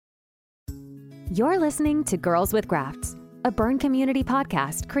You're listening to Girls with Grafts, a burn community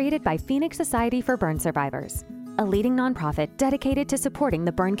podcast created by Phoenix Society for Burn Survivors, a leading nonprofit dedicated to supporting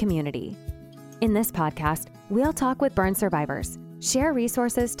the burn community. In this podcast, we'll talk with burn survivors, share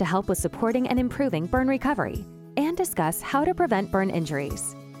resources to help with supporting and improving burn recovery, and discuss how to prevent burn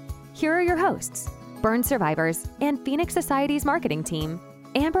injuries. Here are your hosts, burn survivors and Phoenix Society's marketing team,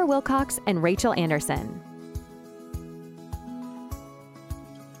 Amber Wilcox and Rachel Anderson.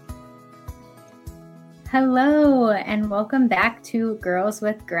 Hello, and welcome back to Girls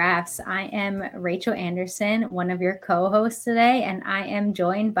with Grafts. I am Rachel Anderson, one of your co-hosts today, and I am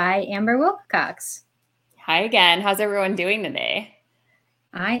joined by Amber Wilcox. Hi again. How's everyone doing today?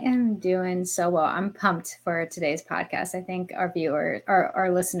 I am doing so well. I'm pumped for today's podcast. I think our viewers, our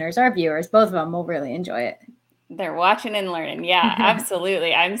listeners, our viewers, both of them will really enjoy it. They're watching and learning. Yeah,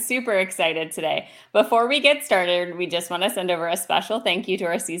 absolutely. I'm super excited today. Before we get started, we just want to send over a special thank you to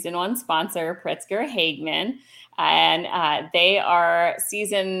our season 1 sponsor, Pritzker Hagman. And they are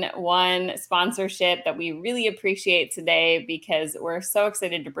season 1 sponsorship that we really appreciate today because we're so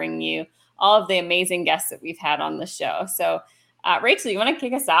excited to bring you all of the amazing guests that we've had on the show. So Rachel, you want to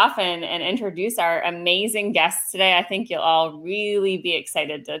kick us off and introduce our amazing guests today? I think you'll all really be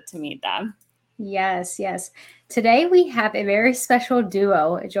excited to meet them. Yes. Today we have a very special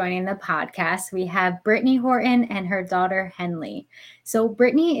duo joining the podcast. We have Brittney Horton and her daughter Henley. So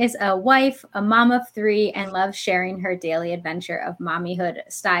Brittney is a wife, a mom of 3, and loves sharing her daily adventure of mommyhood,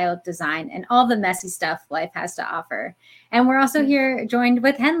 style, design, and all the messy stuff life has to offer. And we're also here joined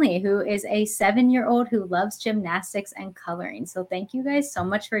with Henley, who is a 7-year-old who loves gymnastics and coloring. So thank you guys so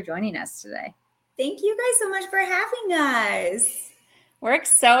much for joining us today. Thank you guys so much for having us. We're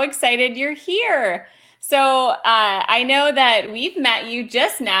so excited you're here. So I know that we've met you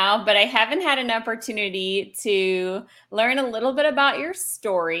just now, but I haven't had an opportunity to learn a little bit about your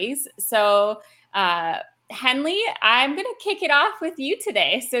stories. So Henley, I'm going to kick it off with you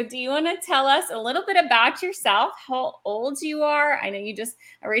today. So do you want to tell us a little bit about yourself, how old you are? I know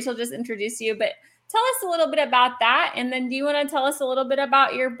Rachel just introduced you, but tell us a little bit about that. And then do you want to tell us a little bit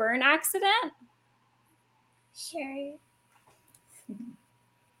about your burn accident? Sure.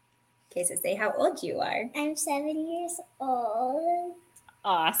 Okay, so say how old you are. I'm 7 years old.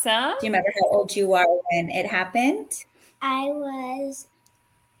 Awesome. Do you remember how old you are when it happened? I was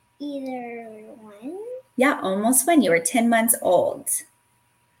either 1. Yeah, almost 1. You were 10 months old.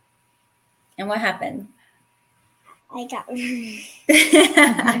 And what happened? I got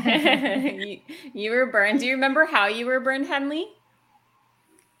You were burned. Do you remember how you were burned, Henley?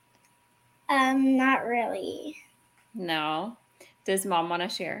 Not really. No. Does mom want to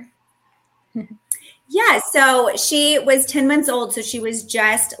share? Yeah, so she was 10 months old, so she was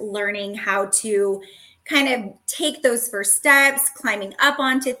just learning how to kind of take those first steps, climbing up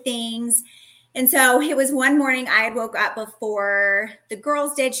onto things. And so it was one morning I had woke up before the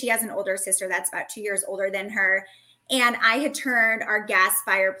girls did. She has an older sister that's about 2 years older than her. And I had turned our gas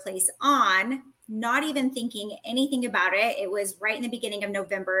fireplace on, not even thinking anything about it. It was right in the beginning of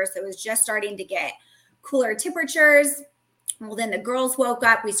November, so it was just starting to get cooler temperatures. Well, then the girls woke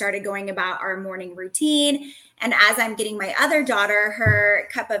up. We started going about our morning routine. And as I'm getting my other daughter her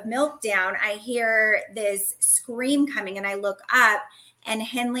cup of milk down, I hear this scream coming and I look up and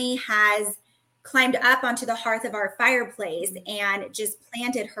Henley has climbed up onto the hearth of our fireplace and just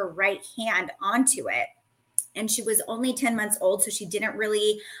planted her right hand onto it. And she was only 10 months old. So she didn't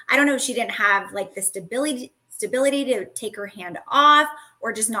really, I don't know if she didn't have like the stability to take her hand off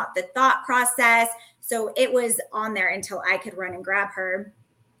or just not the thought process. So it was on there until I could run and grab her.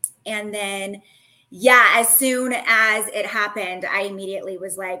 And then, yeah, as soon as it happened, I immediately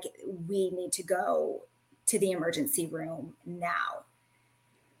was like, we need to go to the emergency room now.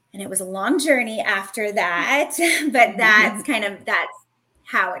 And it was a long journey after that, but that's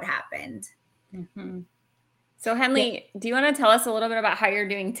how it happened. Mm-hmm. So Henley, Do you want to tell us a little bit about how you're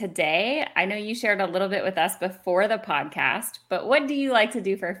doing today? I know you shared a little bit with us before the podcast, but what do you like to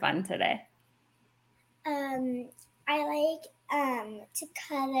do for fun today? I like to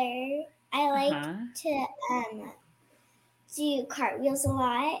color. I like to do cartwheels a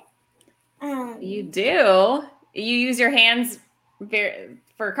lot. You do? You use your hands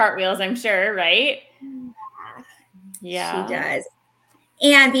for cartwheels, I'm sure, right? Yeah. She does.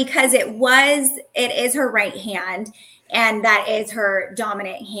 And because it is her right hand and that is her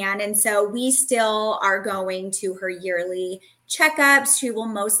dominant hand. And so we still are going to her yearly checkups. She will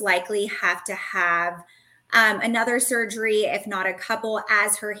most likely have to have another surgery, if not a couple,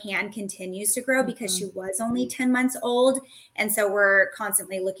 as her hand continues to grow because she was only 10 months old. And so we're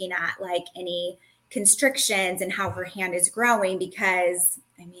constantly looking at like any constrictions and how her hand is growing because,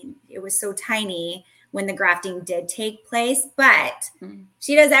 I mean, it was so tiny when the grafting did take place, but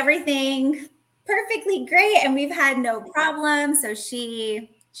she does everything perfectly great and we've had no problem. So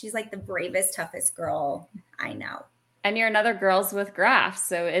she's like the bravest, toughest girl I know. And you're another Girls with Grafts,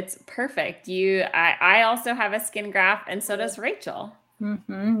 so it's perfect. I also have a skin graft, and so does Rachel.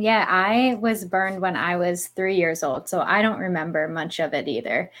 Mm-hmm. Yeah, I was burned when I was 3 years old, so I don't remember much of it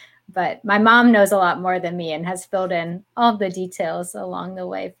either. But my mom knows a lot more than me and has filled in all the details along the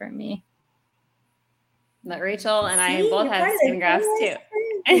way for me. But Rachel and I both have skin grafts too.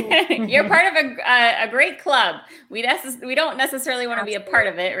 You're part of a great club. We don't necessarily want to be a part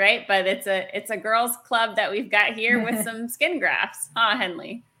of it, right? But it's a girls club that we've got here with some skin grafts, huh,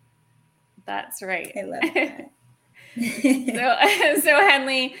 Henley? That's right. I love that. So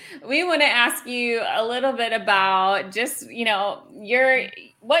Henley, we want to ask you a little bit about just,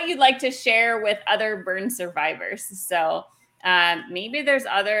 what you'd like to share with other burn survivors. So maybe there's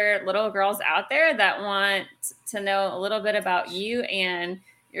other little girls out there that want to know a little bit about you and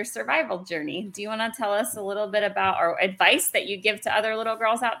your survival journey. Do you want to tell us a little bit about or advice that you give to other little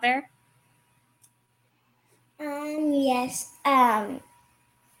girls out there? Yes. I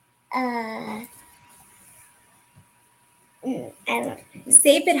don't.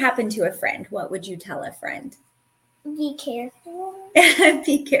 Say if it happened to a friend, what would you tell a friend? Be careful.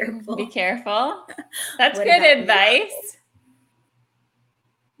 Be careful. Be careful. That's good advice.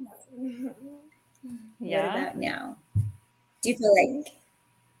 Yeah. What about now? Do you feel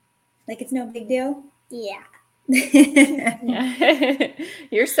like it's no big deal? Yeah.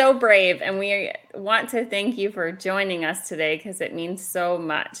 You're so brave, and we want to thank you for joining us today because it means so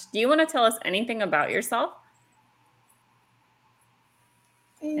much. Do you want to tell us anything about yourself?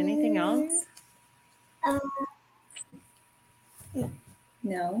 Anything else?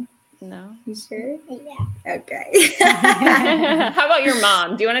 No. You sure? Yeah. Okay. How about your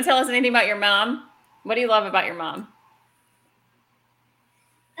mom? Do you want to tell us anything about your mom? What do you love about your mom?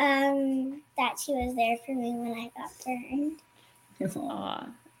 That she was there for me when I got burned. Aw,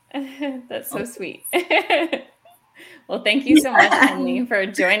 that's so sweet. Well, thank you so much, Henley, for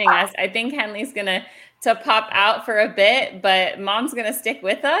joining us. I think Henley's gonna pop out for a bit, but Mom's gonna stick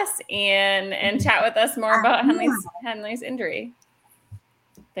with us and chat with us more about Henley's injury.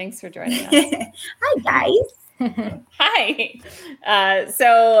 Thanks for joining us. Hi, guys. Hi.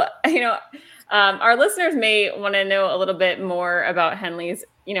 So, our listeners may want to know a little bit more about Henley's,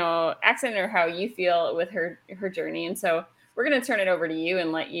 accident or how you feel with her journey. And so we're going to turn it over to you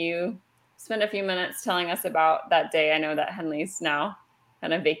and let you spend a few minutes telling us about that day. I know that Henley's now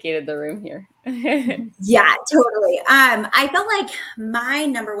kind of vacated the room here. Yeah, totally. I felt like my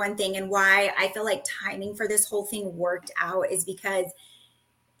number one thing and why I feel like timing for this whole thing worked out is because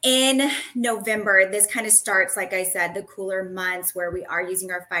in November, this kind of starts, like I said, the cooler months where we are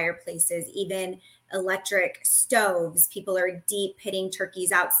using our fireplaces, even electric stoves. People are deep pitting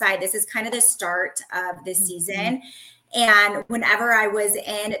turkeys outside. This is kind of the start of the season. And whenever I was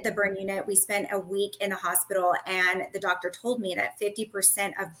in the burn unit, we spent a week in the hospital, and the doctor told me that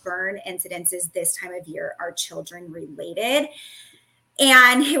 50% of burn incidences this time of year are children related.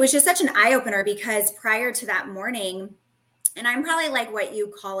 And it was just such an eye opener because prior to that morning, and I'm probably like what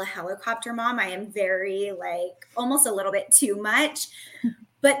you call a helicopter mom. I am very almost a little bit too much.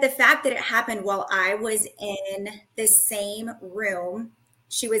 But the fact that it happened while I was in the same room,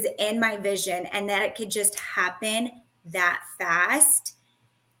 she was in my vision, and that it could just happen that fast.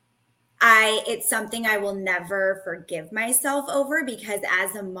 It's something I will never forgive myself over because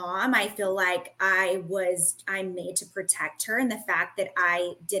as a mom, I feel like I'm made to protect her. And the fact that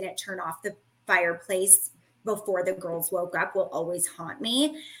I didn't turn off the fireplace before the girls woke up will always haunt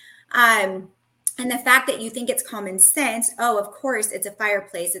me. And the fact that you think it's common sense, oh, of course, it's a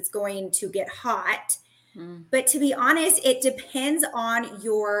fireplace, it's going to get hot. But to be honest, it depends on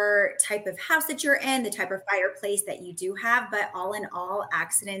your type of house that you're in, the type of fireplace that you do have. But all in all,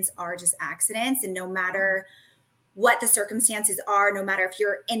 accidents are just accidents. And no matter what the circumstances are, no matter if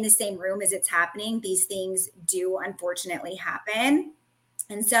you're in the same room as it's happening, these things do unfortunately happen.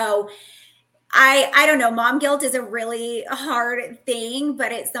 And so I don't know, mom guilt is a really hard thing,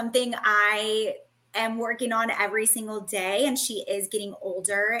 but it's something I am working on every single day. And she is getting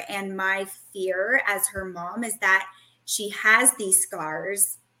older. And my fear as her mom is that she has these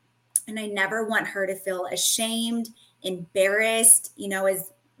scars. And I never want her to feel ashamed, embarrassed,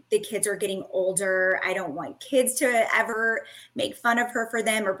 as the kids are getting older. I don't want kids to ever make fun of her for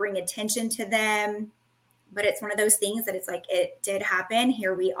them or bring attention to them. But it's one of those things that it's like, it did happen.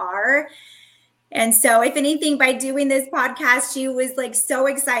 Here we are. And so if anything, by doing this podcast, she was like so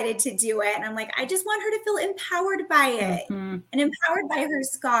excited to do it. And I'm like, I just want her to feel empowered by it and empowered by her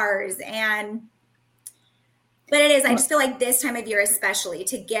scars. But it is, I just feel like this time of year, especially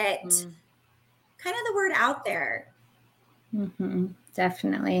to get kind of the word out there.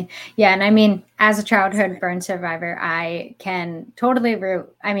 Definitely. Yeah. And I mean, as a childhood burn survivor, I can totally,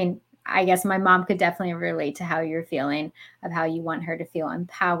 I guess my mom could definitely relate to how you're feeling, of how you want her to feel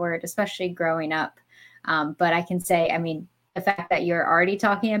empowered, especially growing up. But I can say, I mean, the fact that you're already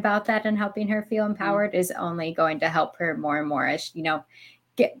talking about that and helping her feel empowered is only going to help her more and more as, you know,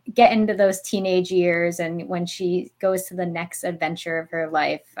 get into those teenage years and when she goes to the next adventure of her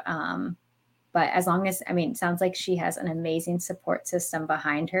life. But as long as, I mean, it sounds like she has an amazing support system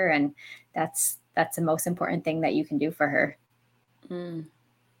behind her, and that's the most important thing that you can do for her.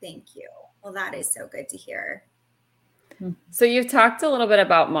 Thank you. Well, that is so good to hear. So you've talked a little bit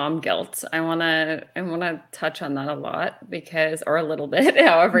about mom guilt. I want to touch on that a lot or a little bit,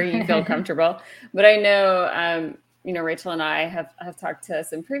 however you feel comfortable. But I know, you know, Rachel and I have talked to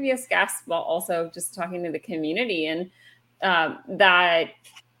some previous guests while also just talking to the community, and that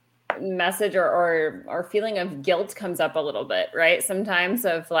message or feeling of guilt comes up a little bit, right? Sometimes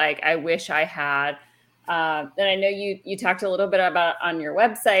of like, I wish I had. And I know you talked a little bit about on your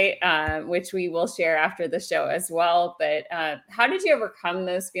website, which we will share after the show as well. But how did you overcome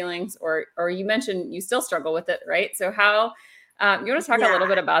those feelings? Or you mentioned you still struggle with it, right? So how you want to talk a little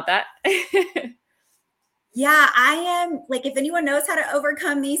bit about that? Yeah, I am like, if anyone knows how to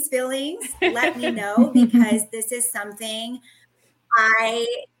overcome these feelings, let me know, because this is something I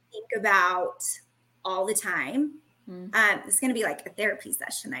think about all the time. It's going to be like a therapy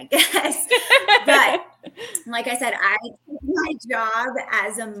session, I guess. But like I said, my job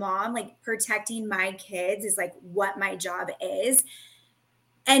as a mom, like protecting my kids is like what my job is.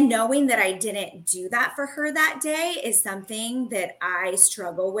 And knowing that I didn't do that for her that day is something that I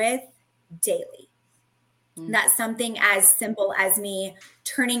struggle with daily. That's something as simple as me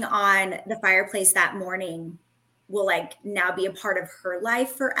turning on the fireplace that morning will like now be a part of her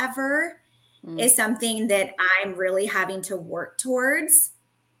life forever. Is something that I'm really having to work towards.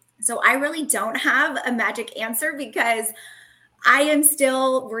 So I really don't have a magic answer, because I am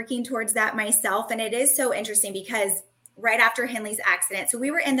still working towards that myself. And it is so interesting because right after Henley's accident, so we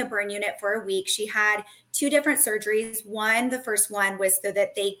were in the burn unit for a week. She had 2 different surgeries. The first one was so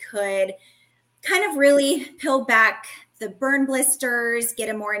that they could kind of really peel back the burn blisters, get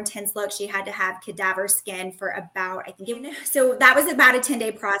a more intense look. She had to have cadaver skin for about, so that was about a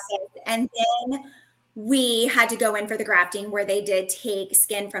 10-day process. And then we had to go in for the grafting, where they did take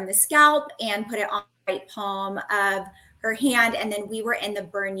skin from the scalp and put it on the right palm of her hand. And then we were in the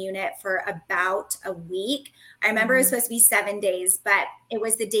burn unit for about a week. I remember it was supposed to be 7 days, but it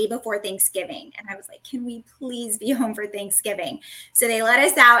was the day before Thanksgiving. And I was like, can we please be home for Thanksgiving? So they let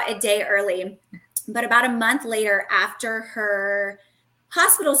us out a day early. But about a month later, after her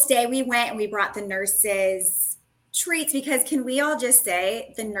hospital stay, we went and we brought the nurses treats, because can we all just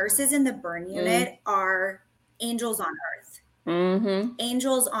say the nurses in the burn unit are angels on earth.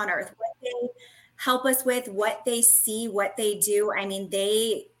 Angels on earth. What they help us with, what they see, what they do. I mean,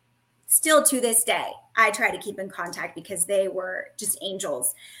 they still to this day, I try to keep in contact because they were just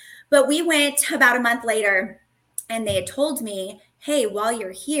angels. But we went about a month later and they had told me, hey, while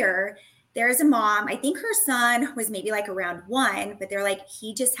you're here, there's a mom, I think her son was maybe like around 1, but they're like,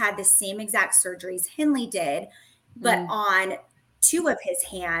 he just had the same exact surgeries Henley did, but on 2 of his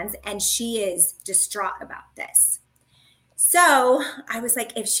hands. And she is distraught about this. So I was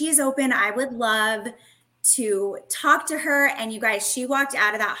like, if she's open, I would love to talk to her. And you guys, she walked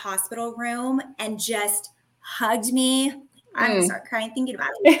out of that hospital room and just hugged me. I'm gonna start crying thinking about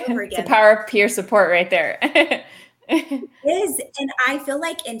it over again. It's the power of peer support right there. It is. And I feel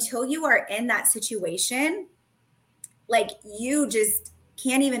like until you are in that situation, like you just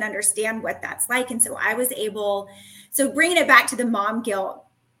can't even understand what that's like. And so I was able, so bringing it back to the mom guilt,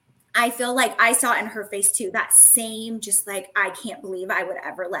 I feel like I saw in her face too, that same, just like, I can't believe I would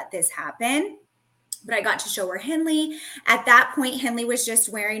ever let this happen. But I got to show her Henley. At that point, Henley was just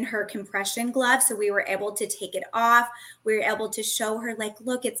wearing her compression gloves. So we were able to take it off. We were able to show her like,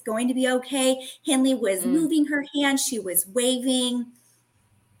 look, it's going to be okay. Henley was moving her hand. She was waving.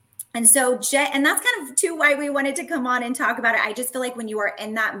 And so, and that's kind of too why we wanted to come on and talk about it. I just feel like when you are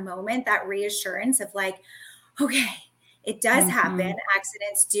in that moment, that reassurance of like, okay, it does happen.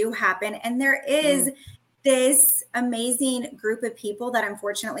 Accidents do happen. And there is this amazing group of people that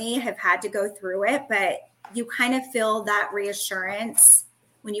unfortunately have had to go through it, but you kind of feel that reassurance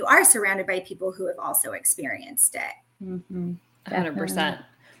when you are surrounded by people who have also experienced it. 100%.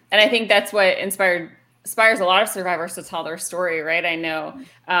 And I think that's what inspires a lot of survivors to tell their story, right? I know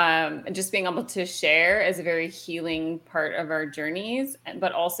just being able to share is a very healing part of our journeys,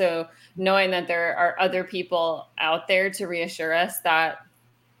 but also knowing that there are other people out there to reassure us that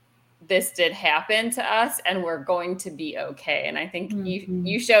this did happen to us and we're going to be okay. And I think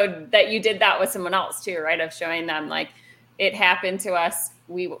you showed that you did that with someone else too, right? Of showing them like it happened to us.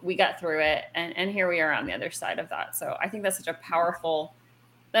 We got through it and here we are on the other side of that. So I think that's such a powerful,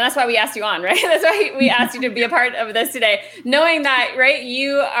 and that's why we asked you on, right? That's why we asked you to be a part of this today, knowing that, right,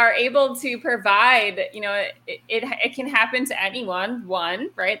 you are able to provide, it can happen to anyone,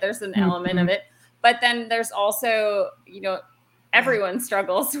 right? There's an element of it, but then there's also, everyone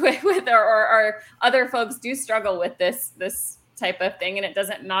struggles with or other folks do struggle with this type of thing. And it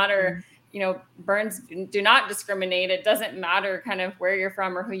doesn't matter, burns do not discriminate. It doesn't matter kind of where you're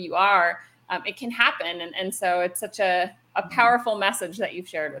from or who you are. It can happen. And so it's such a powerful message that you've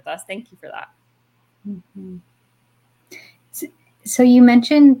shared with us. Thank you for that. Mm-hmm. So you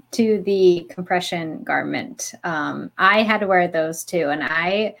mentioned to the compression garment. I had to wear those too, and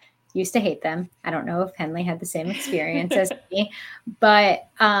I used to hate them. I don't know if Henley had the same experience as me, but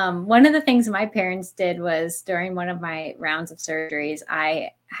one of the things my parents did was during one of my rounds of surgeries,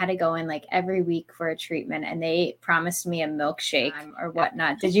 I had to go in like every week for a treatment, and they promised me a milkshake or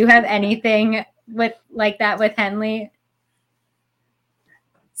whatnot. Did you have anything like that with Henley?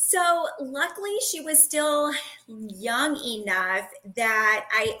 So luckily she was still young enough that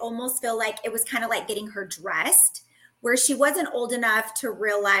I almost feel like it was kind of like getting her dressed, where she wasn't old enough to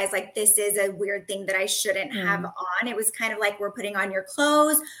realize like this is a weird thing that I shouldn't have on. It was kind of like, we're putting on your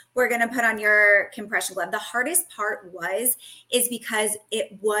clothes, we're going to put on your compression glove. The hardest part is because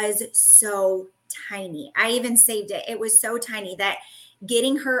it was so tiny. I even saved it. It was so tiny that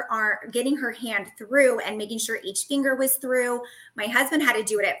getting her hand through and making sure each finger was through. My husband had to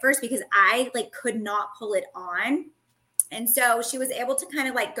do it at first because I could not pull it on. And so she was able to kind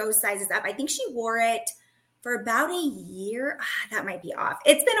of go sizes up. I think she wore it for about a year. That might be off.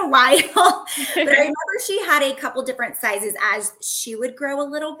 It's been a while, but I remember she had a couple different sizes as she would grow a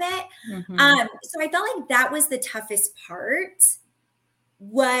little bit. So I felt like that was the toughest part,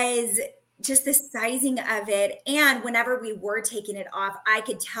 was just the sizing of it. And whenever we were taking it off, I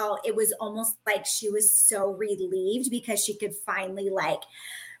could tell it was almost like she was so relieved because she could finally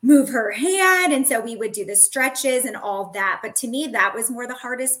move her hand. And so we would do the stretches and all that. But to me, that was more the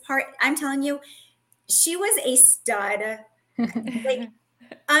hardest part. I'm telling you, she was a stud,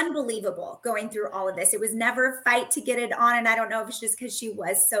 unbelievable going through all of this. It was never a fight to get it on. And I don't know if it's just because she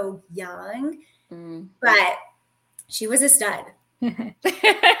was so young, but she was a stud.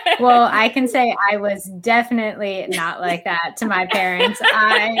 Well, I can say I was definitely not like that to my parents.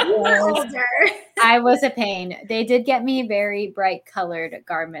 I was a pain. They did get me very bright colored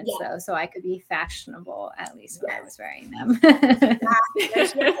garments though, so I could be fashionable at least when I was wearing them.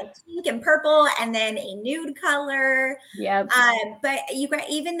 Pink and purple, and then a nude color. Yep. But you got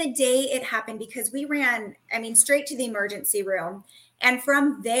even the day it happened, because we ran, straight to the emergency room, and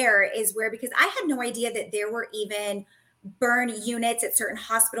from there is where, because I had no idea that there were even burn units at certain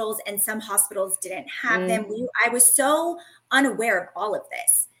hospitals, and some hospitals didn't have them. I was so unaware of all of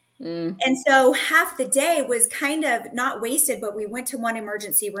this. And so half the day was kind of not wasted, but we went to one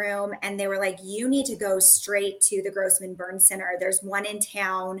emergency room and they were like, you need to go straight to the Grossman Burn Center. There's one in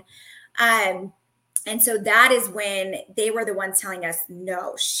town. And so that is when they were the ones telling us,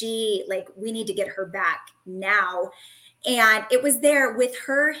 no, we need to get her back now. And it was there with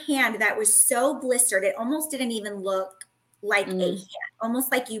her hand that was so blistered. It almost didn't even look like a hand,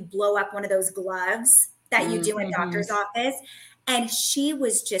 almost like you blow up one of those gloves that you do in doctor's office. And she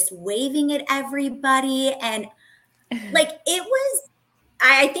was just waving at everybody. And it was,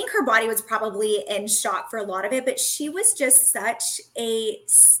 I think her body was probably in shock for a lot of it, but she was just such a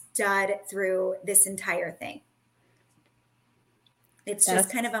stud through this entire thing. It's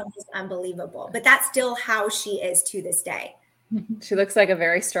just kind of almost unbelievable, but that's still how she is to this day. She looks like a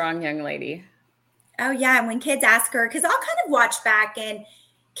very strong young lady. Oh yeah. And when kids ask her, because I'll kind of watch back, and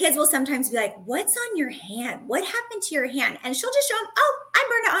kids will sometimes be like, what's on your hand? What happened to your hand? And she'll just show them, oh, I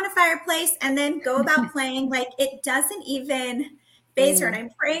burned it on a fireplace, and then go about playing. It doesn't even faze her. And I'm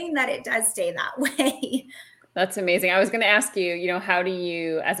praying that it does stay that way. That's amazing. I was going to ask you, how do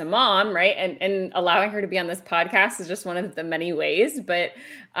you, as a mom, right? And allowing her to be on this podcast is just one of the many ways, but,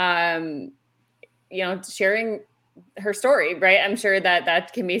 sharing her story, right? I'm sure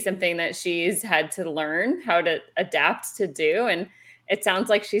that can be something that she's had to learn how to adapt to do. And it sounds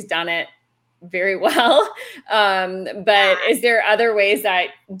like she's done it very well. But is there other ways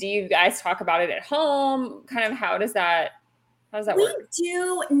do you guys talk about it at home? Kind of how does that How does that We work?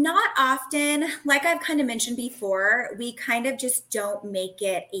 do not often, like I've kind of mentioned before, we kind of just don't make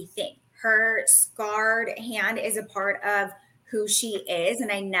it a thing. Her scarred hand is a part of who she is, and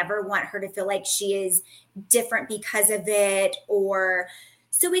I never want her to feel like she is different because of it, or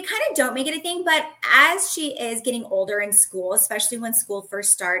so we kind of don't make it a thing. But as she is getting older in school, especially when school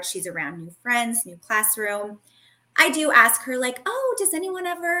first starts, she's around new friends, new classroom. I do ask her, like, oh, does anyone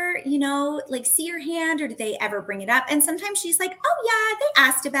ever, like see your hand, or do they ever bring it up? And sometimes she's like, oh, yeah, they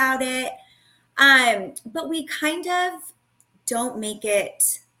asked about it. But we kind of don't make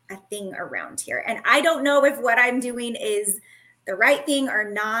it a thing around here. And I don't know if what I'm doing is the right thing or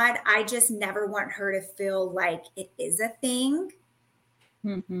not. I just never want her to feel like it is a thing.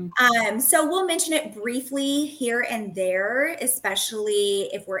 So we'll mention it briefly here and there,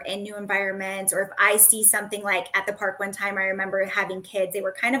 especially if we're in new environments, or if I see something like at the park one time. I remember having kids, they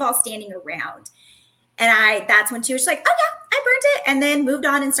were kind of all standing around, and that's when she was like, oh yeah, I burnt it, and then moved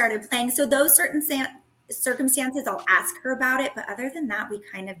on and started playing. So those certain circumstances, I'll ask her about it, but other than that, we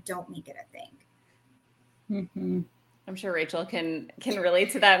kind of don't make it a thing. I'm sure Rachel can relate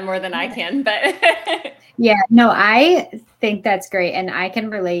to that more than I can, but yeah, no, I think that's great. And I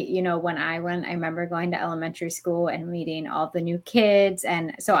can relate, when I remember going to elementary school and meeting all the new kids.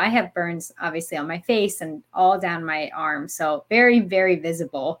 And so I have burns obviously on my face and all down my arm. So very, very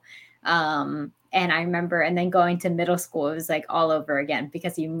visible. And I remember, and then going to middle school, it was like all over again,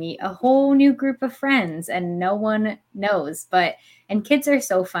 because you meet a whole new group of friends and no one knows. And kids are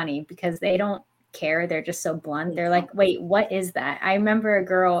so funny because they don't care. They're just so blunt. They're like, wait, what is that? I remember a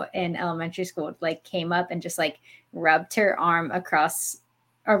girl in elementary school came up and just rubbed her hand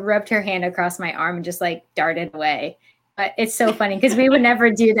across my arm and just darted away. But it's so funny because we would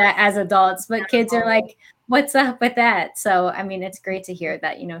never do that as adults, but kids are like, what's up with that? So I mean, it's great to hear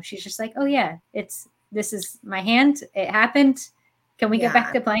that, she's just like, oh yeah, this is my hand, it happened. Can we get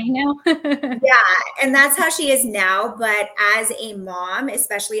back to playing now? Yeah. And that's how she is now. But as a mom,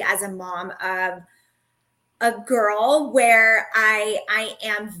 especially as a mom of a girl, where I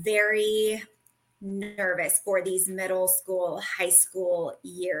am very nervous for these middle school, high school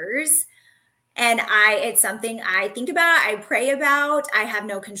years. And it's something I think about, I pray about, I have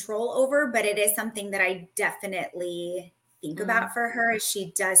no control over, but it is something that I definitely think about for her as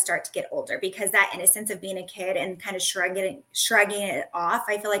she does start to get older, because that innocence of being a kid and kind of shrugging it off,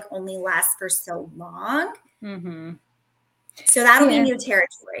 I feel like only lasts for so long. So that'll be new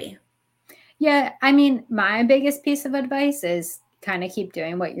territory. Yeah. I mean, my biggest piece of advice is kind of keep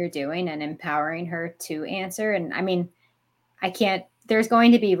doing what you're doing and empowering her to answer. And I mean, there's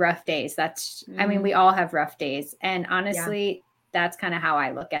going to be rough days. I mean, we all have rough days. And honestly, that's kind of how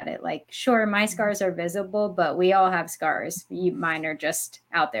I look at it. Like, sure, my scars are visible, but we all have scars. Mine are just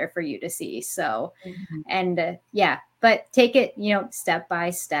out there for you to see. So, but take it, step by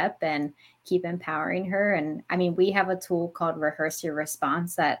step and keep empowering her. And I mean, we have a tool called Rehearse Your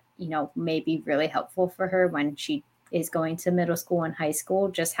Response that, may be really helpful for her when she is going to middle school and high school,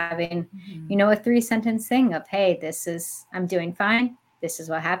 just having, a 3-sentence thing of, hey, I'm doing fine. This is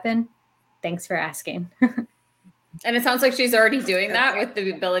what happened. Thanks for asking. And it sounds like she's already doing that with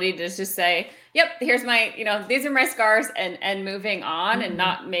the ability to just say, yep, here's my, these are my scars, and moving on and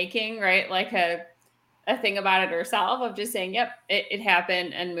not making, like a thing about it herself, of just saying, yep, it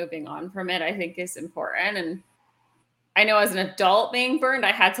happened, and moving on from it, I think is important. And I know as an adult being burned,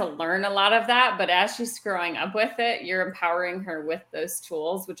 I had to learn a lot of that, but as she's growing up with it, you're empowering her with those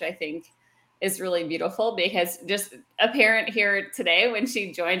tools, which I think is really beautiful, because just a parent here today, when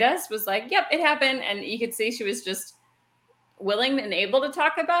she joined us, was like, yep, it happened. And you could see she was just willing and able to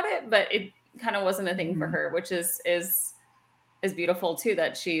talk about it, but it kind of wasn't a thing for her, which is beautiful too,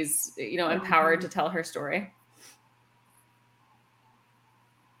 that she's, empowered to tell her story.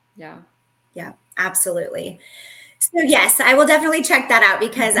 Yeah. Yeah, absolutely. So yes, I will definitely check that out,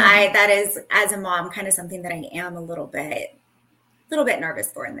 because that is, as a mom, kind of something that I am a little bit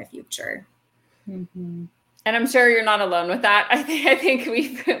nervous for in the future. And I'm sure you're not alone with that. I think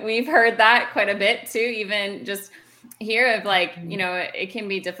we've heard that quite a bit too, even just here of it can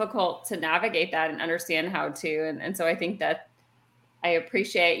be difficult to navigate that and understand how to. And so I think that I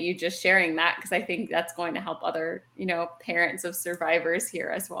appreciate you just sharing that, because I think that's going to help other, parents of survivors here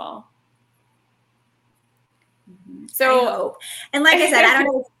as well. So, I hope. And like I said, I don't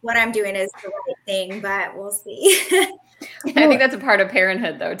know if what I'm doing is the right thing, but we'll see. I think that's a part of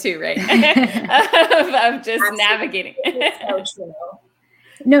parenthood though too, right? of just Absolutely. Navigating. It's so true.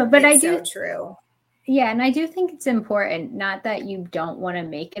 No, but it's so true. Yeah. And I do think it's important, not that you don't want to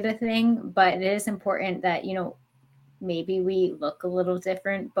make it a thing, but it is important that, maybe we look a little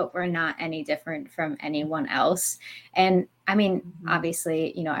different, but we're not any different from anyone else. And I mean,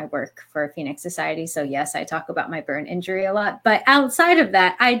 obviously, you know, I work for Phoenix Society. So yes, I talk about my burn injury a lot, but outside of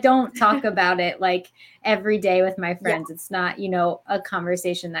that, I don't talk about it like every day with my friends. Yeah. It's not, you know, a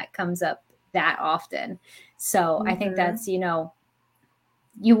conversation that comes up that often. So I think that's, you know,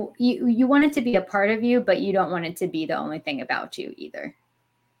 you want it to be a part of you, but you don't want it to be the only thing about you either.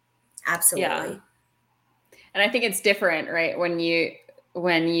 Absolutely. Yeah. And I think it's different, right? When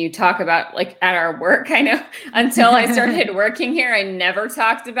you talk about, like, at our work, I know until I started working here, I never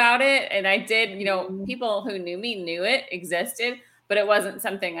talked about it. And I did, you know, people who knew me knew it existed, but it wasn't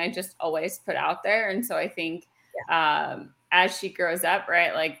something I just always put out there. And so I think, as she grows up,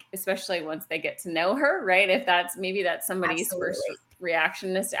 right, like, especially once they get to know her, right, if maybe that's somebody's first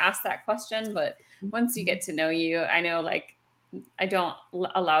reaction is to ask that question. But once you get to know you, I know, like, I don't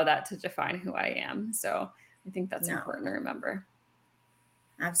allow that to define who I am. So I think that's important to remember.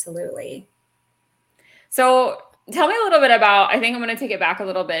 Absolutely. So tell me a little bit about, I think I'm going to take it back a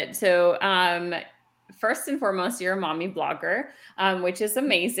little bit. So first and foremost, you're a mommy blogger, which is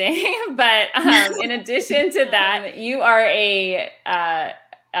amazing. But in addition to that, you are a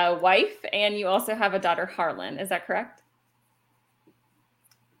wife, and you also have a daughter, Harlan. Is that correct?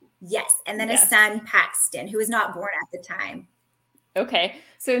 Yes. And then a son, Paxton, who was not born at the time. Okay.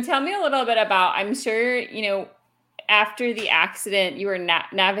 So tell me a little bit about, I'm sure, you know, after the accident, you were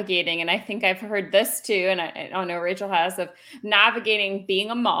navigating, and I think I've heard this too, and I know Rachel has, of navigating being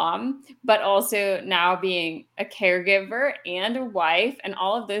a mom, but also now being a caregiver and a wife, and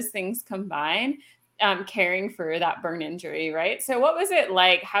all of those things combined, caring for that burn injury, right? So what was it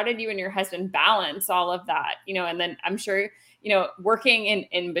like? How did you and your husband balance all of that? You know, and then I'm sure, you know, working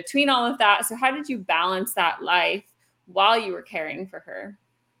in between all of that. So how did you balance that life while you were caring for her?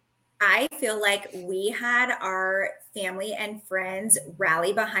 I feel like we had our family and friends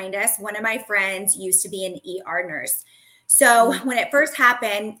rally behind us. One of my friends used to be an ER nurse. So when it first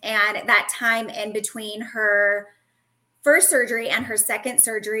happened, and that time in between her first surgery and her second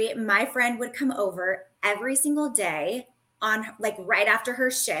surgery, my friend would come over every single day on, like, right after her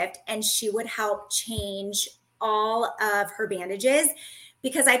shift, and she would help change all of her bandages,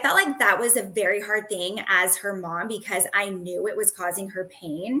 because I felt like that was a very hard thing as her mom, because I knew it was causing her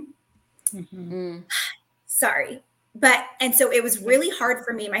pain. Sorry. And so it was really hard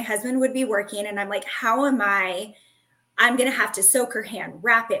for me. My husband would be working, and I'm like, how am I'm going to have to soak her hand,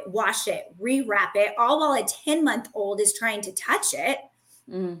 wrap it, wash it, rewrap it, all while a 10-month-old is trying to touch it.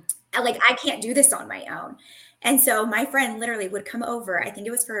 Like, I can't do this on my own. And so my friend literally would come over. I think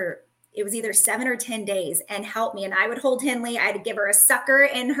it was either 7 or 10 days, and help me. And I would hold Henley. I'd give her a sucker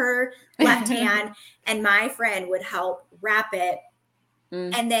in her left hand, and my friend would help wrap it.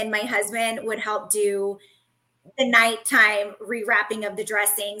 And then my husband would help do the nighttime rewrapping of the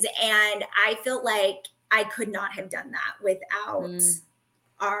dressings. And I feel like I could not have done that without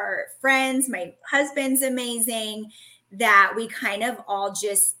our friends. My husband's amazing, that we kind of all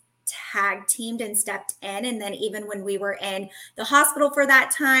just tag teamed and stepped in. And then even when we were in the hospital for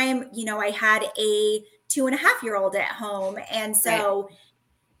that time, you know, I had a 2.5-year-old at home. And so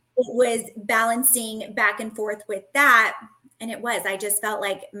it was balancing back and forth with that. And I just felt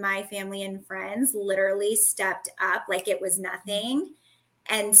like my family and friends literally stepped up like it was nothing.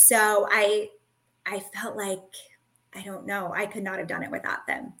 And so I felt like, I don't know, I could not have done it without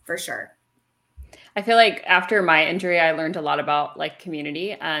them, for sure. I feel like after my injury, I learned a lot about, like,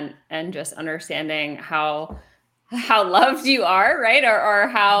 community and just understanding how loved you are, right? Or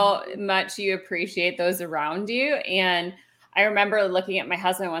how much you appreciate those around you. And I remember looking at my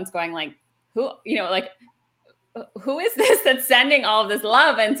husband once going, like, who is this that's sending all of this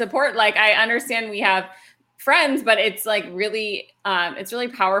love and support? Like, I understand we have friends, but it's like really, it's really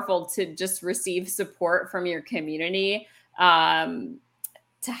powerful to just receive support from your community, to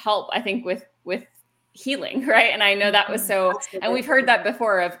help, I think, with healing. Right. And I know that was and we've heard that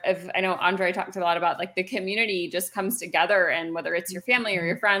before of, I know Andre talked a lot about, like, the community just comes together, and whether it's your family or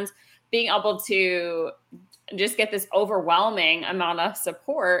your friends, being able to just get this overwhelming amount of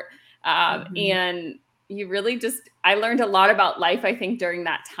support. And you really I learned a lot about life, I think, during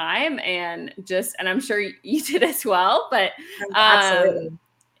that time, and I'm sure you did as well, but Absolutely.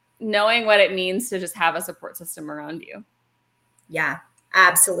 Knowing what it means to just have a support system around you. Yeah,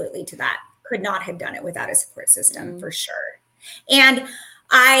 absolutely. To that. Could not have done it without a support system, for sure. And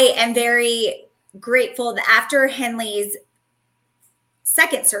I am very grateful that after Henley's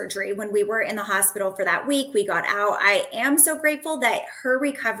second surgery, when we were in the hospital for that week, we got out. I am so grateful that her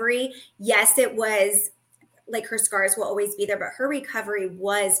recovery, yes, it was like, her scars will always be there, but her recovery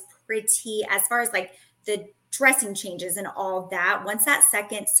was pretty, as far as like the dressing changes and all that. Once that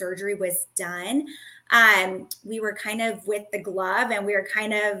second surgery was done, we were kind of with the glove, and we were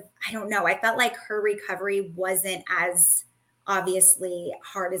kind of, I don't know, I felt like her recovery wasn't as obviously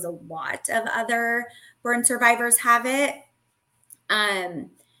hard as a lot of other burn survivors have it.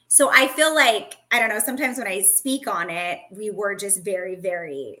 So I feel like, I don't know, sometimes when I speak on it, we were just very,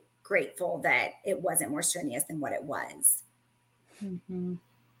 very grateful that it wasn't more strenuous than what it was. Mm-hmm.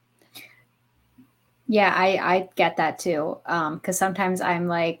 Yeah, I get that too. Because sometimes I'm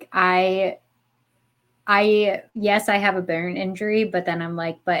like, yes, I have a burn injury, but then I'm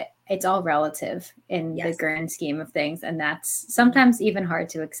like, but it's all relative in the grand scheme of things. And that's sometimes even hard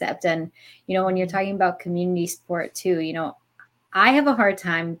to accept. And, you know, when you're talking about community support too, you know, I have a hard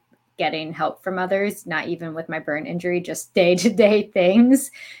time getting help from others, not even with my burn injury, just day-to-day things.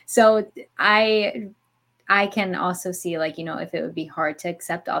 So I can also see, like, you know, if it would be hard to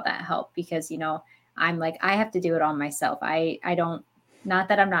accept all that help, because, you know, I'm like, I have to do it all myself. I don't, not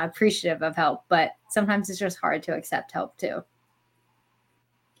that I'm not appreciative of help, but sometimes it's just hard to accept help too.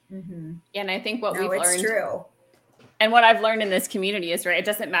 Mm-hmm. And I think what we've learned, true. And what I've learned in this community is, right, it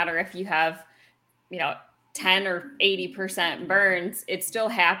doesn't matter if you have, you know, 10 or 80% burns, it still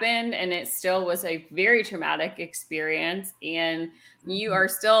happened, and it still was a very traumatic experience, and you are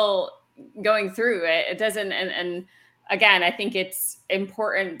still going through it. It doesn't, and again, I think it's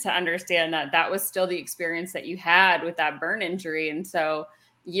important to understand that that was still the experience that you had with that burn injury. And so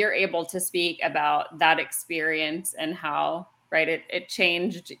you're able to speak about that experience and how, right, it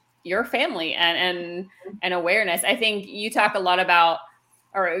changed your family and awareness. I think you talk a lot about,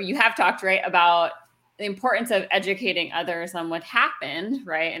 or you have talked, right, about the importance of educating others on what happened,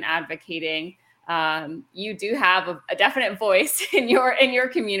 right, and advocating. You do have a definite voice in your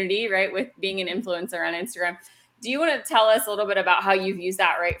community, right, with being an influencer on Instagram. Do you want to tell us a little bit about how you've used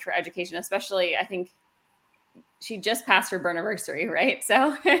that, right, for education? Especially, I think she just passed her burniversary, right?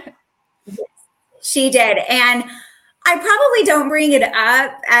 So she did, and I probably don't bring it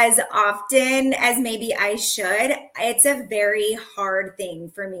up as often as maybe I should. It's a very hard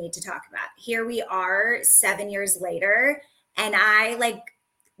thing for me to talk about. Here we are 7 years later, and I like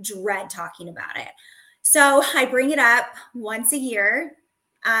dread talking about it. So I bring it up once a year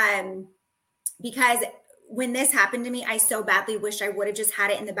because when this happened to me, I so badly wish I would have just had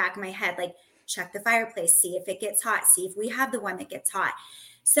it in the back of my head, like check the fireplace, see if it gets hot, see if we have the one that gets hot.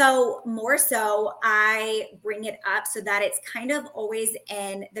 So more so, I bring it up so that it's kind of always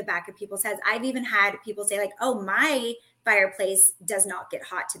in the back of people's heads. I've even had people say like, oh, my fireplace does not get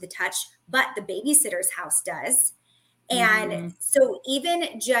hot to the touch, but the babysitter's house does. And so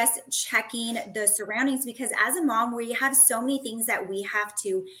even just checking the surroundings, because as a mom, we have so many things that we have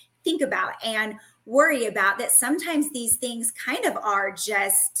to think about and worry about, that sometimes these things kind of are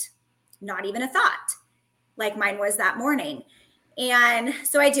just not even a thought, like mine was that morning. And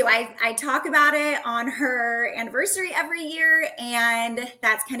so I do, I talk about it on her anniversary every year. And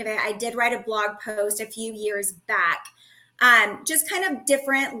that's kind of it. I did write a blog post a few years back, just kind of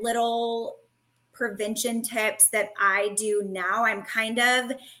different little prevention tips that I do now. I'm kind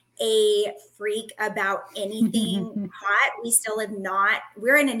of a freak about anything hot. We still have not,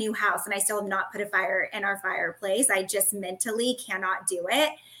 we're in a new house and I still have not put a fire in our fireplace. I just mentally cannot do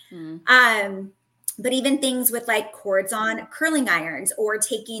it. But even things with like cords on curling irons, or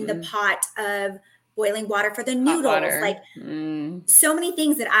taking the pot of boiling water for the noodles, like so many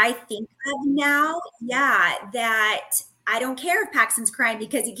things that I think of now. Yeah. That I don't care if Paxton's crying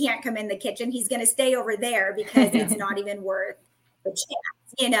because he can't come in the kitchen. He's going to stay over there because it's not even worth the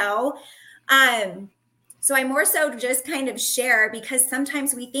chance, you know? So I more so just kind of share, because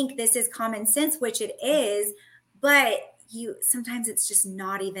sometimes we think this is common sense, which it is, but sometimes it's just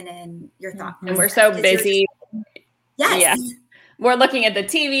not even in your thought process. And we're so busy. Yes. Yeah. We're looking at the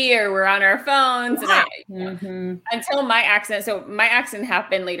TV or we're on our phones. Yeah. And until my accident. So my accident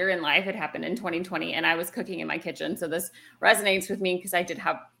happened later in life. It happened in 2020 and I was cooking in my kitchen. So this resonates with me because I did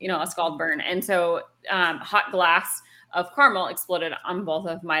have, a scald burn. And so hot glass of caramel exploded on both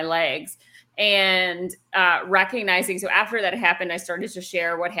of my legs. And recognizing, so after that happened, I started to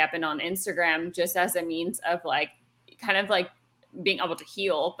share what happened on Instagram just as a means of kind of being able to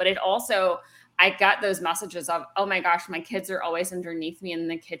heal. But it also, I got those messages of, oh my gosh, my kids are always underneath me in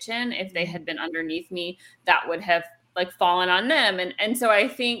the kitchen. If they had been underneath me, that would have fallen on them. And so I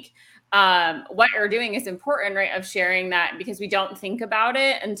think what you're doing is important, right? Of sharing that, because we don't think about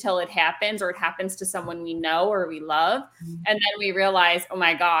it until it happens, or it happens to someone we know or we love. And then we realize, oh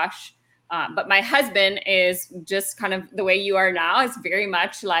my gosh, but my husband is just kind of the way you are now. Is very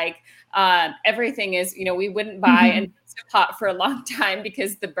much like everything is, we wouldn't buy, and pot for a long time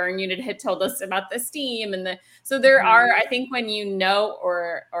because the burn unit had told us about the steam so there are, I think when you know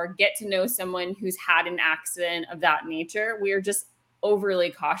or get to know someone who's had an accident of that nature, we are just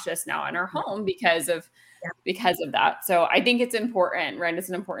overly cautious now in our home because of that. So I think it's important, right? It's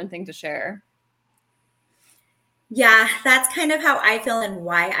an important thing to share. Yeah, that's kind of how I feel and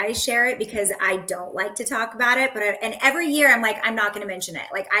why I share it, because I don't like to talk about it. And every year I'm like, I'm not going to mention it.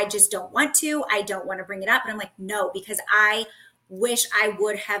 Like, I just don't want to. I don't want to bring it up. And I'm like, no, because I wish I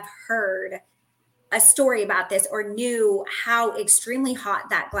would have heard a story about this or knew how extremely hot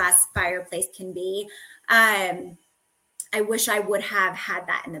that glass fireplace can be. I wish I would have had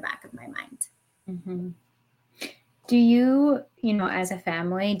that in the back of my mind. Mm-hmm. Do you, as a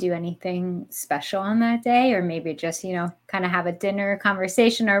family, do anything special on that day, or maybe just, kind of have a dinner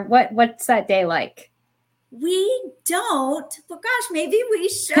conversation, or what's that day like? We don't, but gosh, maybe we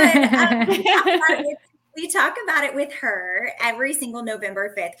should. We talk about it with her every single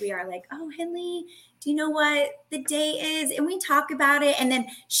November 5th. We are like, oh, Henley, do you know what the day is? And we talk about it. And then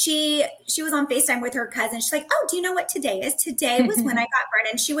she was on FaceTime with her cousin. She's like, oh, do you know what today is? Today was when I got burned.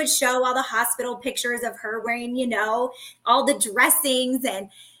 And she would show all the hospital pictures of her wearing, all the dressings. And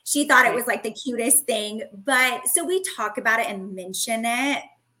she thought it was like the cutest thing. But so we talk about it and mention it.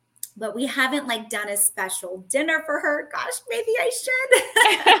 But we haven't done a special dinner for her. Gosh, maybe I should.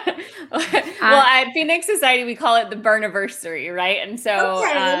 Well, at Phoenix Society, we call it the Burniversary, right? And so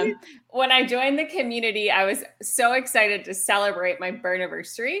when I joined the community, I was so excited to celebrate my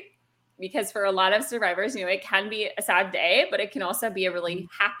Burniversary, because for a lot of survivors, it can be a sad day, but it can also be a really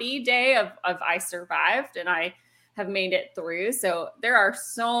happy day of I survived and I have made it through. So there are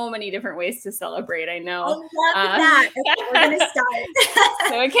so many different ways to celebrate. I know. I love that. Okay, we're going to start.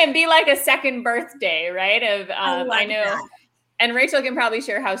 So it can be like a second birthday, right? I know. That. And Rachel can probably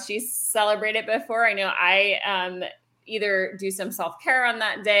share how she's celebrated before. I know I either do some self-care on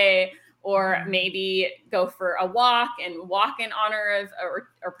that day, or maybe go for a walk in honor of or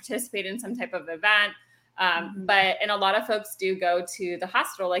participate in some type of event. And a lot of folks do go to the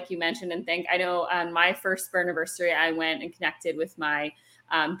hospital, like you mentioned, and think. I know on my first Burniversary, I went and connected with my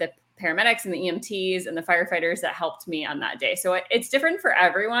the paramedics and the EMTs and the firefighters that helped me on that day. So it's different for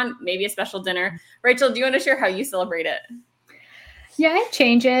everyone. Maybe a special dinner. Rachel, do you want to share how you celebrate it? Yeah, it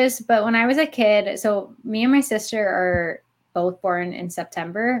changes. But when I was a kid, so me and my sister are both born in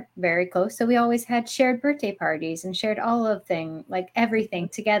September, very close. So we always had shared birthday parties and shared all of everything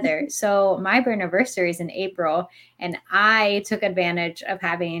together. So my Burniversary is in April, and I took advantage of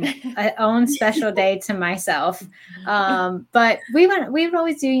having a own special day to myself. But we would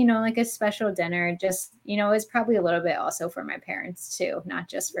always do, a special dinner. Just, it's probably a little bit also for my parents too, not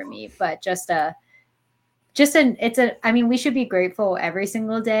just for me, but we should be grateful every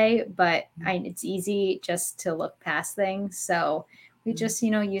single day, but it's easy just to look past things. So we just,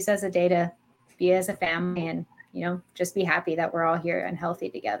 use as a day to be as a family and, just be happy that we're all here and healthy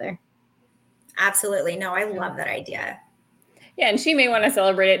together. Absolutely. No, I love that idea. Yeah. And she may want to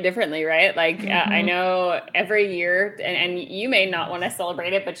celebrate it differently, right? I know every year, and you may not want to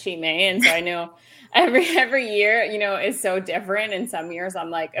celebrate it, but she may. And so I know every year, is so different. And some years I'm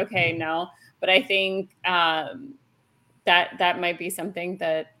like, okay, no. But I think that might be something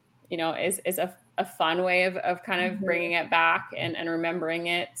that, is a fun way of kind of bringing it back and remembering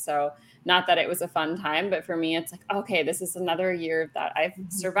it. So not that it was a fun time, but for me, it's like, okay, this is another year that I've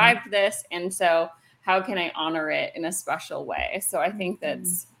survived this. And so how can I honor it in a special way? So I think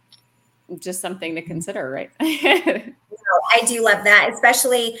that's just something to consider, right? I do love that,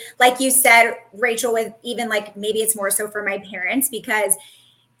 especially like you said, Rachel, with even maybe it's more so for my parents, because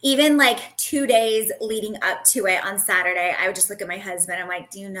even 2 days leading up to it on Saturday, I would just look at my husband. I'm like,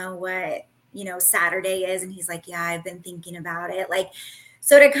 do you know what, Saturday is? And he's like, yeah, I've been thinking about it.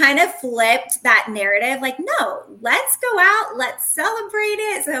 So to kind of flip that narrative, no, let's go out, let's celebrate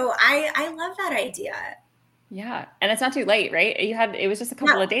it. So I love that idea. Yeah. And it's not too late, right? It was just a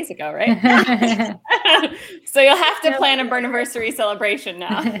couple of days ago, right? So you'll have to plan a Burniversary celebration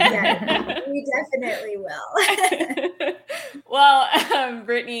now. Yeah, we definitely will. Well,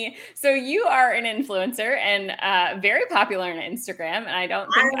 Brittney, so you are an influencer and very popular on Instagram. And I don't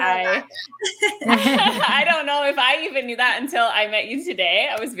think I don't know if I even knew that until I met you today.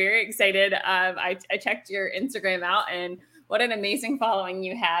 I was very excited. I checked your Instagram out, and what an amazing following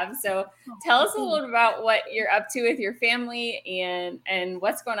you have. So tell us a little about what you're up to with your family and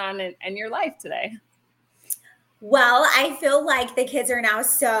what's going on in your life today. Well, I feel like the kids are now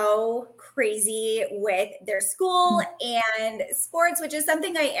so crazy with their school and sports, which is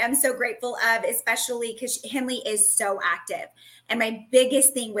something I am so grateful of, especially because Henley is so active. And my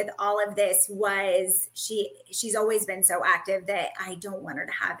biggest thing with all of this was she's always been so active that I don't want her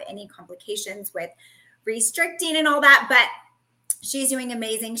to have any complications with restricting and all that. But she's doing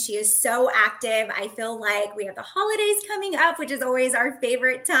amazing. She is so active. I feel like we have the holidays coming up, which is always our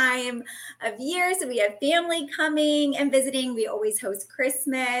favorite time of year. So we have family coming and visiting. We always host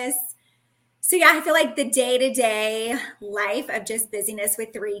Christmas. So yeah, I feel like the day-to-day life of just busyness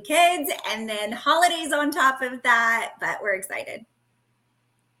with 3 kids and then holidays on top of that, but we're excited.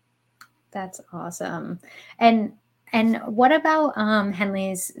 That's awesome. And what about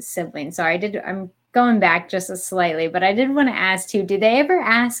Henley's siblings? Sorry, I'm going back just slightly, but I did want to ask too, did they ever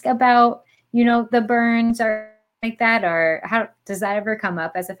ask about, the burns or like that, or how does that ever come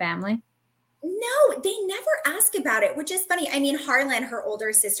up as a family? No, they never ask about it, which is funny. I mean, Harlan, her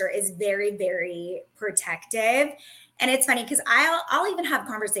older sister, is very, very protective. And it's funny because I'll even have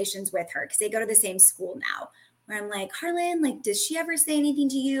conversations with her because they go to the same school now, where I'm like, Harlan, like, does she ever say anything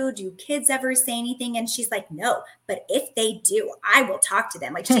to you? Do kids ever say anything? And she's like, no, but if they do, I will talk to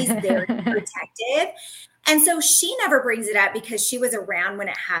them. Like, she's very protective. And so she never brings it up because she was around when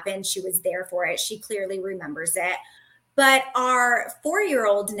it happened. She was there for it. She clearly remembers it. But our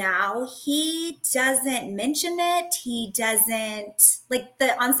 4-year-old now, he doesn't mention it. He doesn't,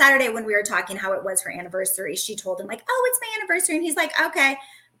 on Saturday when we were talking how it was her anniversary, she told him like, oh, it's my anniversary. And he's like, okay.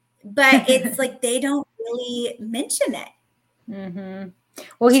 But it's like, they don't really mention it. Mm-hmm.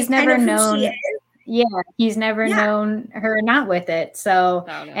 Well, he's never known. Yeah. He's never known her not with it. So,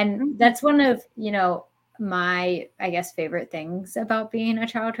 and that's one of, my, I guess, favorite things about being a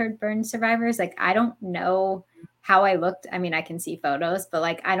childhood burn survivor is like, I don't know how I looked. I mean, I can see photos, but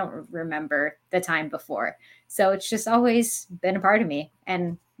like, I don't remember the time before. So it's just always been a part of me.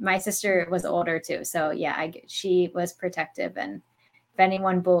 And my sister was older too. So yeah, she was protective. And if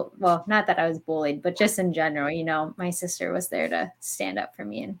anyone, well, not that I was bullied, but just in general, my sister was there to stand up for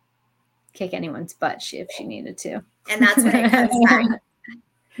me and kick anyone's butt if she needed to. And that's when it comes back.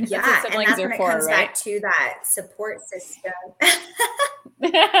 Yeah. And that's when it comes back to that support system.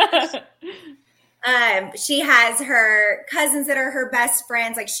 She has her cousins that are her best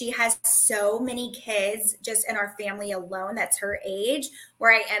friends. Like, she has so many kids just in our family alone that's her age,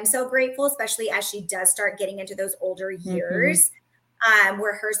 where I am so grateful, especially as she does start getting into those older years,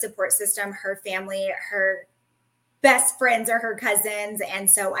 where her support system, her family, her best friends are her cousins.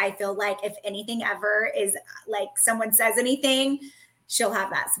 And so I feel like if anything ever is like someone says anything, she'll have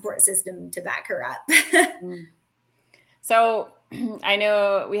that support system to back her up. So I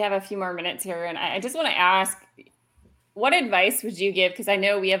know we have a few more minutes here, and I just want to ask, what advice would you give? Because I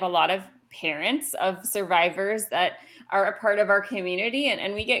know we have a lot of parents of survivors that are a part of our community,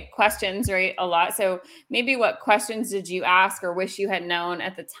 and we get questions, right, a lot. So maybe what questions did you ask or wish you had known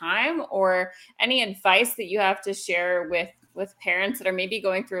at the time, or any advice that you have to share with parents that are maybe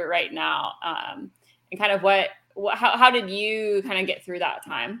going through it right now, and kind of how did you kind of get through that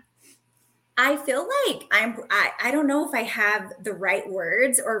time? I feel like I don't know if I have the right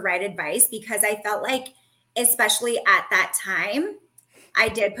words or right advice, because I felt like, especially at that time, I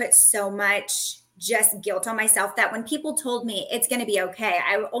did put so much just guilt on myself that when people told me it's going to be okay,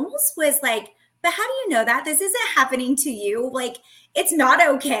 I almost was like, but how do you know that? This isn't happening to you. Like, it's not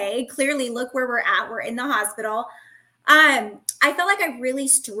okay. Clearly, look where we're at. We're in the hospital. I felt like I really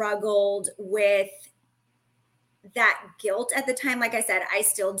struggled with that guilt at the time. Like I said, I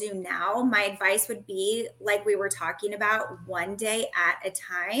still do now. My advice would be, like we were talking about, one day at a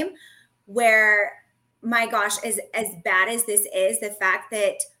time, where, my gosh, as bad as this is, the fact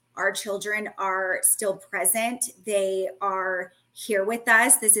that our children are still present, they are here with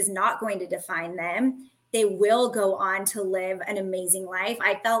us. This is not going to define them. They will go on to live an amazing life.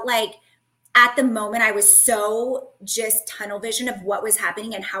 I felt like at the moment I was so just tunnel vision of what was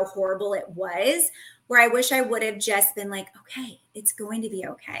happening and how horrible it was, where I wish I would have just been like, okay, it's going to be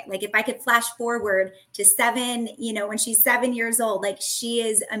okay. Like, if I could flash forward to 7, when she's 7 years old, like, she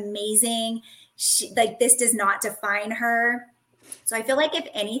is amazing. This does not define her. So I feel like, if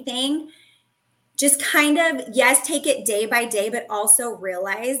anything, just kind of, yes, take it day by day, but also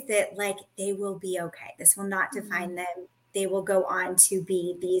realize that, like, they will be okay. This will not define them. They will go on to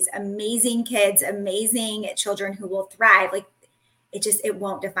be these amazing kids, amazing children who will thrive. Like, it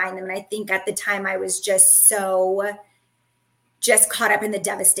won't define them. And I think at the time I was just so caught up in the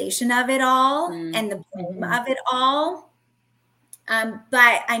devastation of it all and the blame of it all.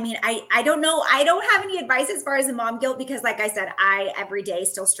 But I mean, I don't know. I don't have any advice as far as the mom guilt, because like I said, I every day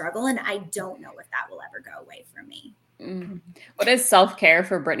still struggle, and I don't know if that will ever go away from me. What does self-care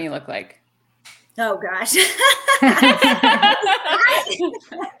for Brittney look like? Oh gosh. To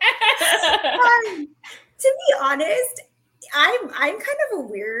be honest, I'm kind of a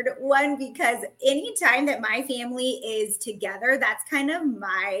weird one because anytime that my family is together, that's kind of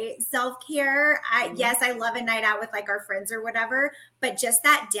my self-care. Yes, I love a night out with like our friends or whatever, but just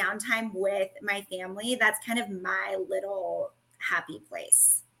that downtime with my family, that's kind of my little happy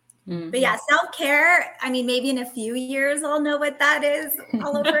place. But yeah, self-care, I mean, maybe in a few years I'll know what that is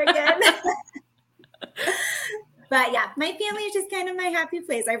all over again. But yeah, my family is just kind of my happy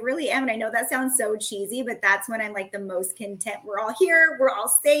place. I really am. And I know that sounds so cheesy, but that's when I'm like the most content. We're all here. We're all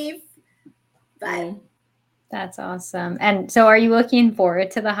safe. But that's awesome. And so are you looking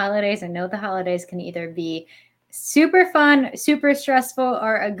forward to the holidays? I know the holidays can either be super fun, super stressful,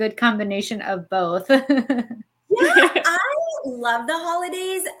 or a good combination of both. Yeah, I love the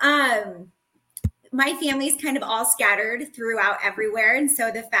holidays. My family's kind of all scattered throughout everywhere. And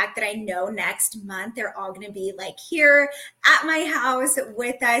so the fact that I know next month they're all going to be like here at my house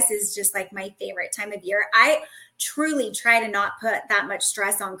with us is just like my favorite time of year. I truly try to not put that much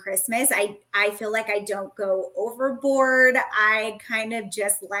stress on Christmas. I feel like I don't go overboard. I kind of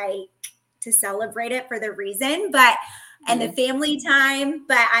just like to celebrate it for the reason, but and the family time,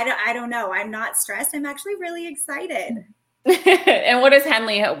 but I don't know. I'm not stressed. I'm actually really excited. And what is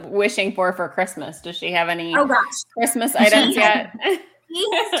Henley wishing for Christmas? Does she have any Christmas items yet? She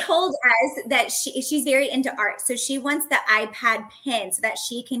has told us that she's very into art. So she wants the iPad pen so that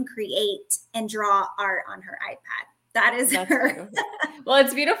she can create and draw art on her iPad. That's her. Well,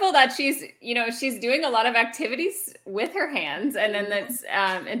 it's beautiful that she's doing a lot of activities with her hands. And then that's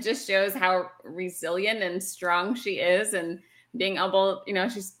it just shows how resilient and strong she is. And being able,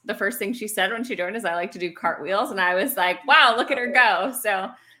 she's the first thing she said when she joined is I like to do cartwheels. And I was like, wow, look at her go.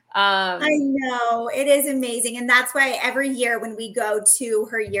 So I know it is amazing. And that's why every year when we go to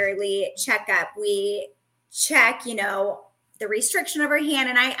her yearly checkup, we check, the restriction of her hand.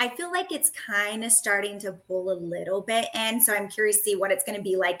 And I feel like it's kind of starting to pull a little bit in. So I'm curious to see what it's going to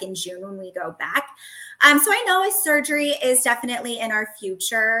be like in June when we go back. So I know a surgery is definitely in our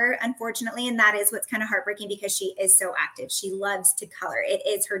future, unfortunately. And that is what's kind of heartbreaking because she is so active. She loves to color. It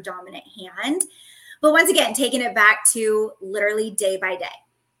is her dominant hand. But once again, taking it back to literally day by day.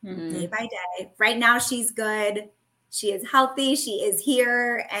 Day by day. Right now, she's good. She is healthy. She is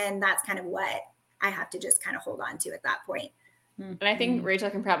here. And that's kind of what I have to just kind of hold on to at that point. And I think Rachel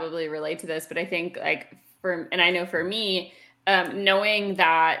can probably relate to this, but I think and I know for me, knowing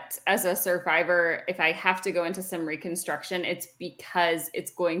that as a survivor, if I have to go into some reconstruction, it's because it's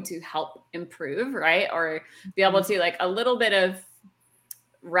going to help improve, right? Or be able to like a little bit of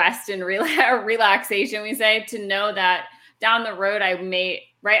rest and relaxation, we say, to know that down the road, I may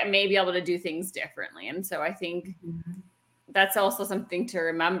be able to do things differently. And so I think that's also something to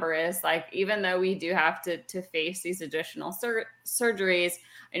remember is like, even though we do have to face these additional surgeries,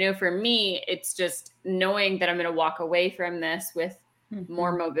 I know for me, it's just knowing that I'm going to walk away from this with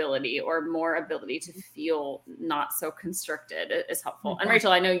more mobility or more ability to feel not so constricted is helpful. And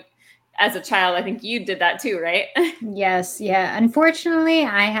Rachel, I know as a child, I think you did that too, right? Yes. Yeah. Unfortunately,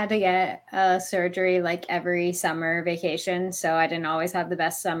 I had to get a surgery like every summer vacation. So I didn't always have the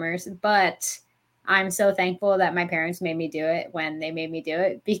best summers, but I'm so thankful that my parents made me do it when they made me do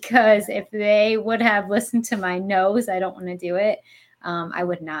it, because if they would have listened to my no's, I don't want to do it. I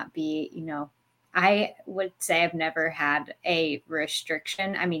would not be, I would say I've never had a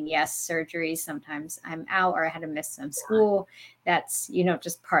restriction. I mean, yes, surgeries, sometimes I'm out or I had to miss some school. That's,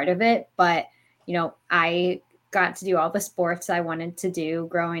 just part of it. But, I got to do all the sports I wanted to do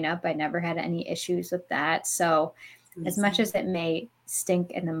growing up. I never had any issues with that. So as much as it may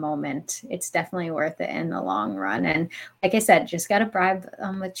stink in the moment, it's definitely worth it in the long run. And like I said, just got to bribe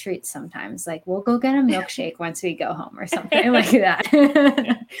them with treats sometimes. Like we'll go get a milkshake once we go home or something like that.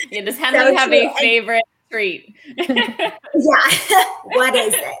 Yeah, does Henley have a favorite treat? Yeah. What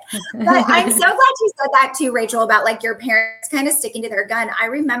is it? But I'm so glad you said that too, Rachel, about like your parents kind of sticking to their gun. I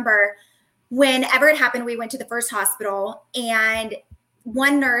remember whenever it happened, we went to the first hospital and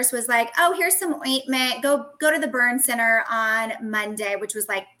one nurse was like, oh, here's some ointment. Go to the burn center on Monday, which was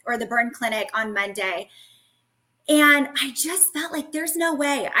like, or the burn clinic on Monday. And I just felt like there's no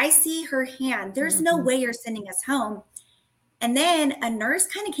way. I see her hand. There's no way you're sending us home. And then a nurse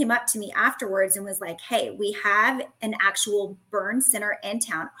kind of came up to me afterwards and was like, hey, we have an actual burn center in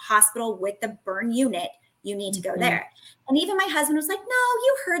town, hospital with the burn unit. You need to go there. And even my husband was like, no,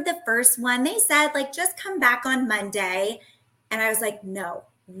 you heard the first one. They said like, just come back on Monday. And I was like, no,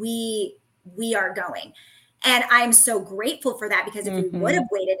 we are going. And I'm so grateful for that, because if we would have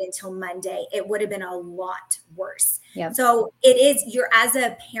waited until Monday, it would have been a lot worse. Yep. So it is, you're, as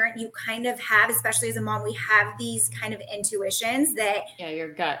a parent, you kind of have, especially as a mom, we have these kind of intuitions that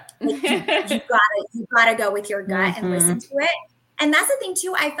your gut. you gotta go with your gut and listen to it. And that's the thing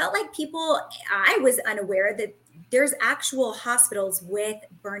too. I felt like I was unaware that there's actual hospitals with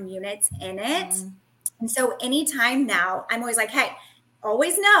burn units in it. And so anytime now, I'm always like, hey,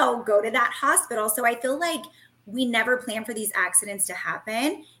 always know, go to that hospital. So I feel like we never plan for these accidents to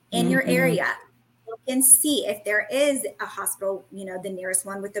happen in your area. Look and see if there is a hospital, the nearest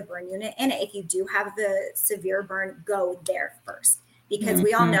one with the burn unit in it. If you do have the severe burn, go there first, because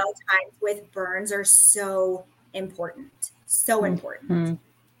we all know times with burns are so important. So important.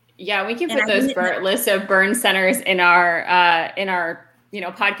 Yeah, we can put those list of burn centers in our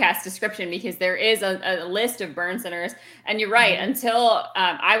podcast description, because there is a list of burn centers. And you're right. Until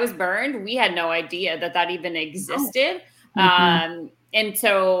I was burned, we had no idea that even existed. And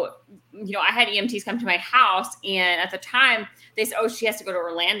so, I had EMTs come to my house, and at the time they said, oh, she has to go to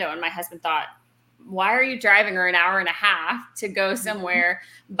Orlando. And my husband thought, why are you driving her an hour and a half to go somewhere?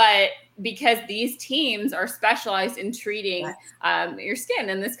 But because these teams are specialized in treating your skin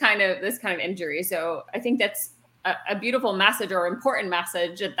and this kind of injury. So I think that's a beautiful message, or important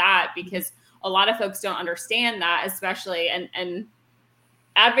message at that, because a lot of folks don't understand that, especially and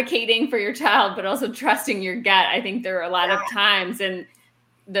advocating for your child, but also trusting your gut. I think there are a lot of times, and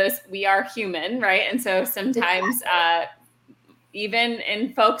we are human, right? And so sometimes even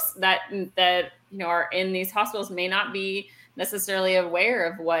in folks that are in these hospitals may not be necessarily aware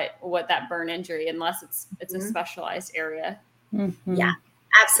of what that burn injury, unless it's a specialized area. Yeah,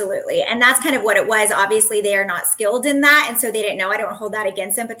 absolutely. And that's kind of what it was. Obviously they are not skilled in that. And so they didn't know. I don't hold that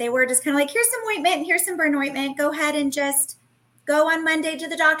against them, but they were just kind of like, here's some ointment, here's some burn ointment. Go ahead and just go on Monday to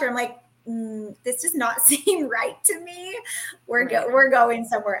the doctor. I'm like, this does not seem right to me. We're going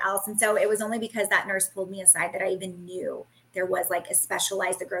somewhere else. And so it was only because that nurse pulled me aside that I even knew there was like a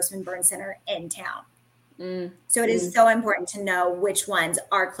specialized, the Grossman Burn Center in town. So it is so important to know which ones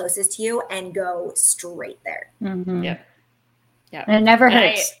are closest to you and go straight there. Yep. And it never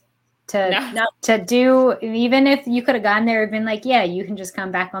hurts to do, even if you could have gone there and been like, yeah, you can just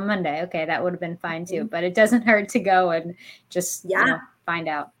come back on Monday. Okay, that would have been fine too. But it doesn't hurt to go and just find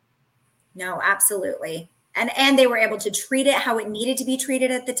out. No, absolutely. And they were able to treat it how it needed to be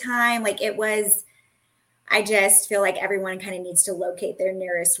treated at the time. Like it was, I just feel like everyone kind of needs to locate their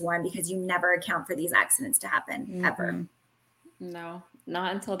nearest one, because you never account for these accidents to happen ever. No,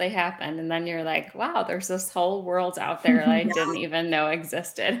 not until they happen. And then you're like, wow, there's this whole world out there that I didn't even know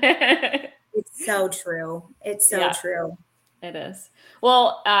existed. It's so true. It's so true. It is.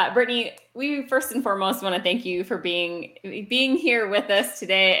 Well, Brittney, we first and foremost want to thank you for being here with us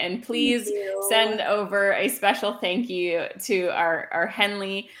today. And please send over a special thank you to our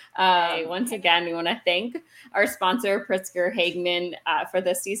Henley. Once again, we want to thank our sponsor, Pritzker Hagman, for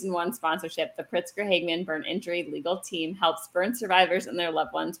the season 1 sponsorship. The Pritzker Hagman Burn Injury Legal Team helps burn survivors and their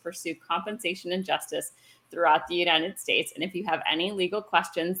loved ones pursue compensation and justice throughout the United States. And if you have any legal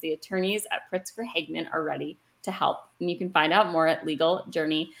questions, the attorneys at Pritzker Hagman are ready to help. And you can find out more at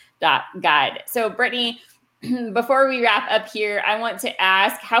legaljourney.guide. So Brittney, before we wrap up here, I want to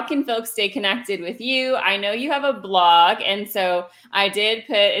ask, how can folks stay connected with you? I know you have a blog, and so I did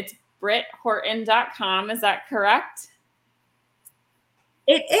put, it's britthorton.com. Is that correct?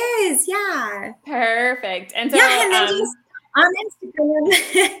 It is, yeah. Perfect. And so and then just on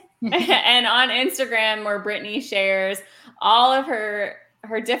Instagram. And on Instagram, where Brittney shares all of her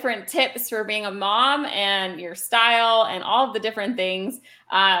different tips for being a mom and your style and all of the different things.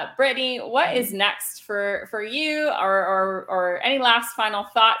 Brittney, what is next for you, or any last final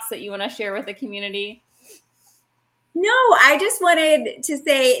thoughts that you want to share with the community? No, I just wanted to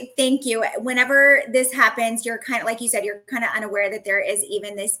say thank you. Whenever this happens, you're kind of, like you said, you're kind of unaware that there is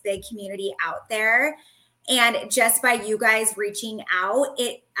even this big community out there. And just by you guys reaching out,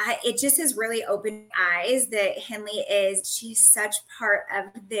 it just has really opened eyes that Henley she's such part of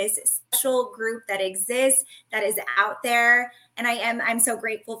this special group that exists, that is out there. And I'm so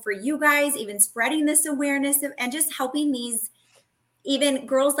grateful for you guys even spreading this awareness and just helping these even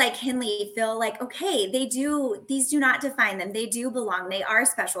girls like Henley feel like, okay, these do not define them. They do belong. They are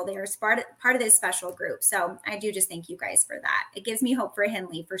special. They are part of this special group. So I do just thank you guys for that. It gives me hope for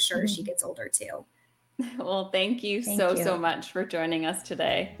Henley for sure. She gets older too. Well, thank you so much for joining us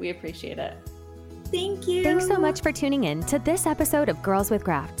today. We appreciate it. Thank you. Thanks so much for tuning in to this episode of Girls with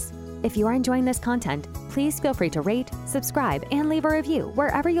Grafts. If you are enjoying this content, please feel free to rate, subscribe, and leave a review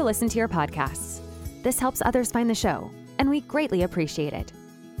wherever you listen to your podcasts. This helps others find the show, and we greatly appreciate it.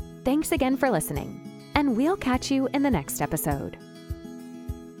 Thanks again for listening. And we'll catch you in the next episode.